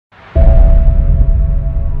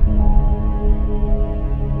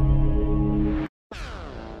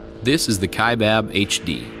This is the Kaibab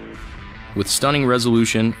HD. With stunning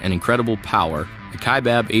resolution and incredible power, the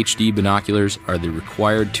Kaibab HD binoculars are the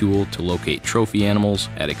required tool to locate trophy animals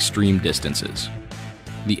at extreme distances.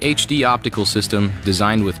 The HD optical system,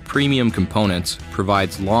 designed with premium components,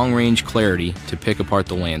 provides long-range clarity to pick apart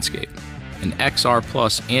the landscape. And XR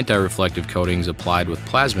Plus anti-reflective coatings applied with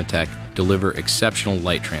Plasmatech deliver exceptional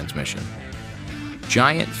light transmission.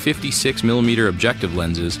 Giant 56mm objective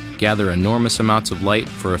lenses gather enormous amounts of light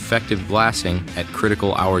for effective glassing at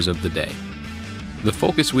critical hours of the day. The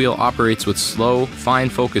focus wheel operates with slow, fine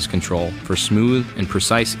focus control for smooth and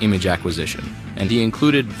precise image acquisition, and the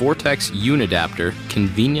included Vortex unadapter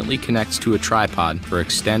conveniently connects to a tripod for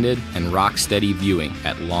extended and rock-steady viewing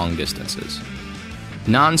at long distances.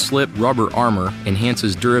 Non-slip rubber armor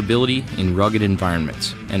enhances durability in rugged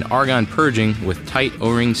environments, and argon purging with tight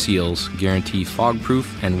O-ring seals guarantee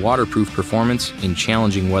fog-proof and waterproof performance in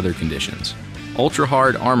challenging weather conditions.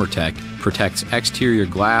 Ultra-hard armor tech protects exterior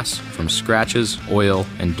glass from scratches, oil,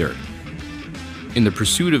 and dirt. In the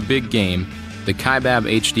pursuit of big game, the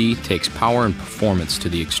Kaibab HD takes power and performance to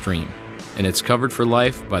the extreme, and it's covered for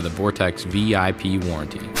life by the Vortex VIP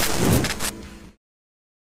warranty.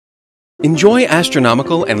 Enjoy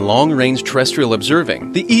astronomical and long-range terrestrial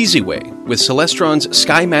observing the easy way with Celestron's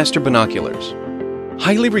SkyMaster binoculars.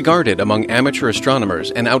 Highly regarded among amateur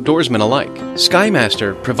astronomers and outdoorsmen alike,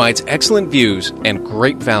 SkyMaster provides excellent views and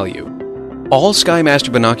great value. All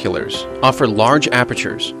SkyMaster binoculars offer large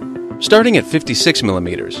apertures, starting at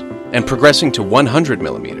 56mm and progressing to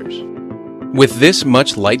 100mm. With this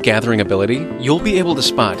much light-gathering ability, you'll be able to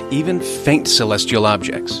spot even faint celestial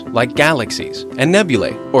objects, like galaxies and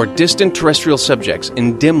nebulae, or distant terrestrial subjects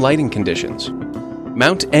in dim lighting conditions.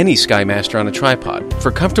 Mount any SkyMaster on a tripod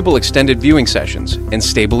for comfortable extended viewing sessions and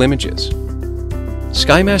stable images.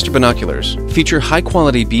 SkyMaster binoculars feature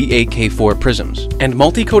high-quality BAK4 prisms and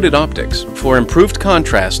multi-coated optics for improved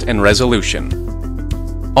contrast and resolution.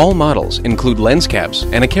 All models include lens caps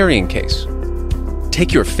and a carrying case.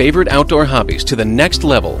 Take your favorite outdoor hobbies to the next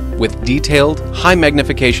level with detailed,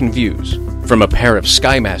 high-magnification views from a pair of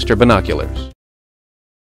SkyMaster binoculars.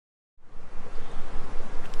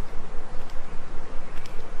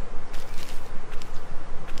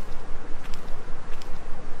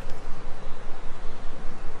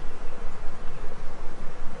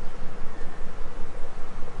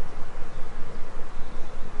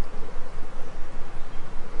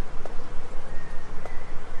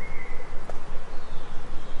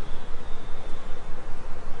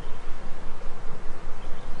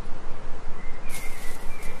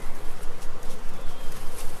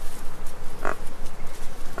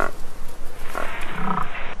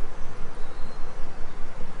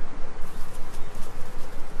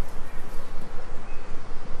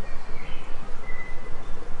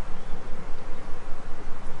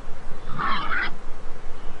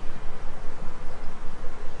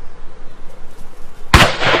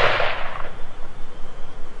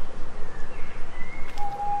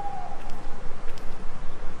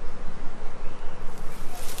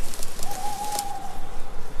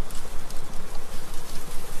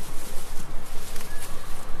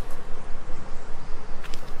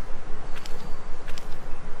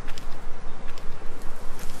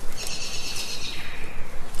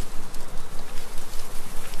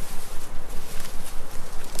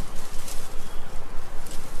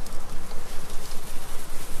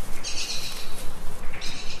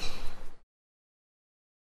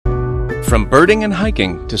 From birding and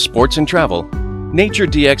hiking to sports and travel, Nature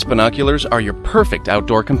DX binoculars are your perfect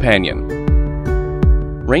outdoor companion.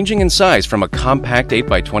 Ranging in size from a compact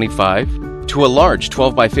 8x25 to a large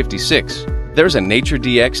 12x56, there's a Nature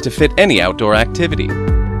DX to fit any outdoor activity.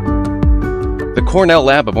 The Cornell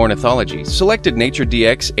Lab of Ornithology selected Nature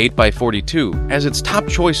DX 8x42 as its top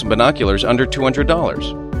choice in binoculars under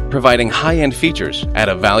 $200, providing high-end features at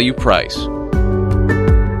a value price.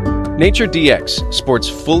 Nature DX sports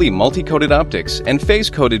fully multi-coated optics and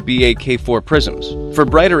phase-coated BAK4 prisms for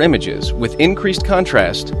brighter images with increased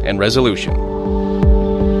contrast and resolution.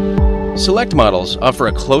 Select models offer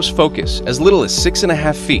a close focus as little as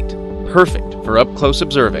 6.5 feet, perfect for up-close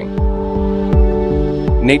observing.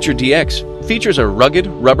 Nature DX features a rugged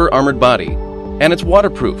rubber armored body, and it's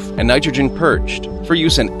waterproof and nitrogen purged for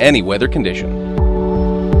use in any weather condition.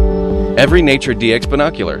 Every Nature DX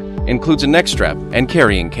binocular includes a neck strap and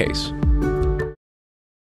carrying case.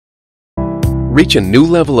 Reach a new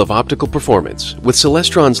level of optical performance with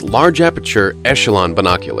Celestron's large aperture Echelon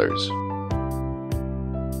binoculars.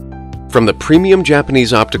 From the premium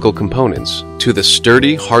Japanese optical components to the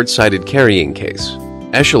sturdy, hard-sided carrying case,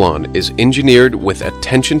 Echelon is engineered with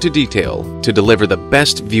attention to detail to deliver the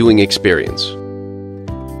best viewing experience.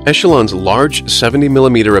 Echelon's large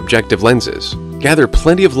 70mm objective lenses gather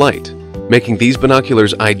plenty of light, making these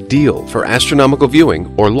binoculars ideal for astronomical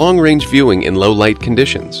viewing or long-range viewing in low-light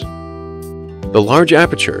conditions. The large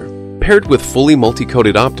aperture, paired with fully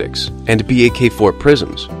multi-coated optics and BAK4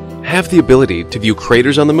 prisms, have the ability to view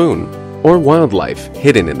craters on the moon or wildlife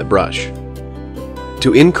hidden in the brush.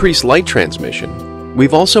 To increase light transmission,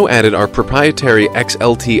 we've also added our proprietary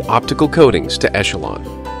XLT optical coatings to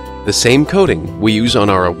Echelon, the same coating we use on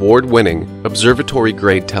our award-winning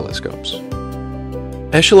observatory-grade telescopes.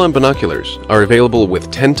 Echelon binoculars are available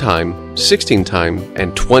with 10x, 16x,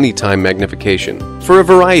 and 20x magnification for a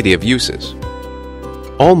variety of uses.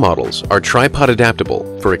 All models are tripod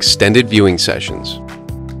adaptable for extended viewing sessions.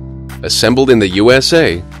 Assembled in the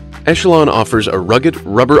USA, Echelon offers a rugged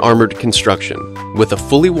rubber-armored construction with a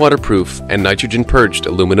fully waterproof and nitrogen-purged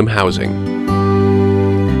aluminum housing.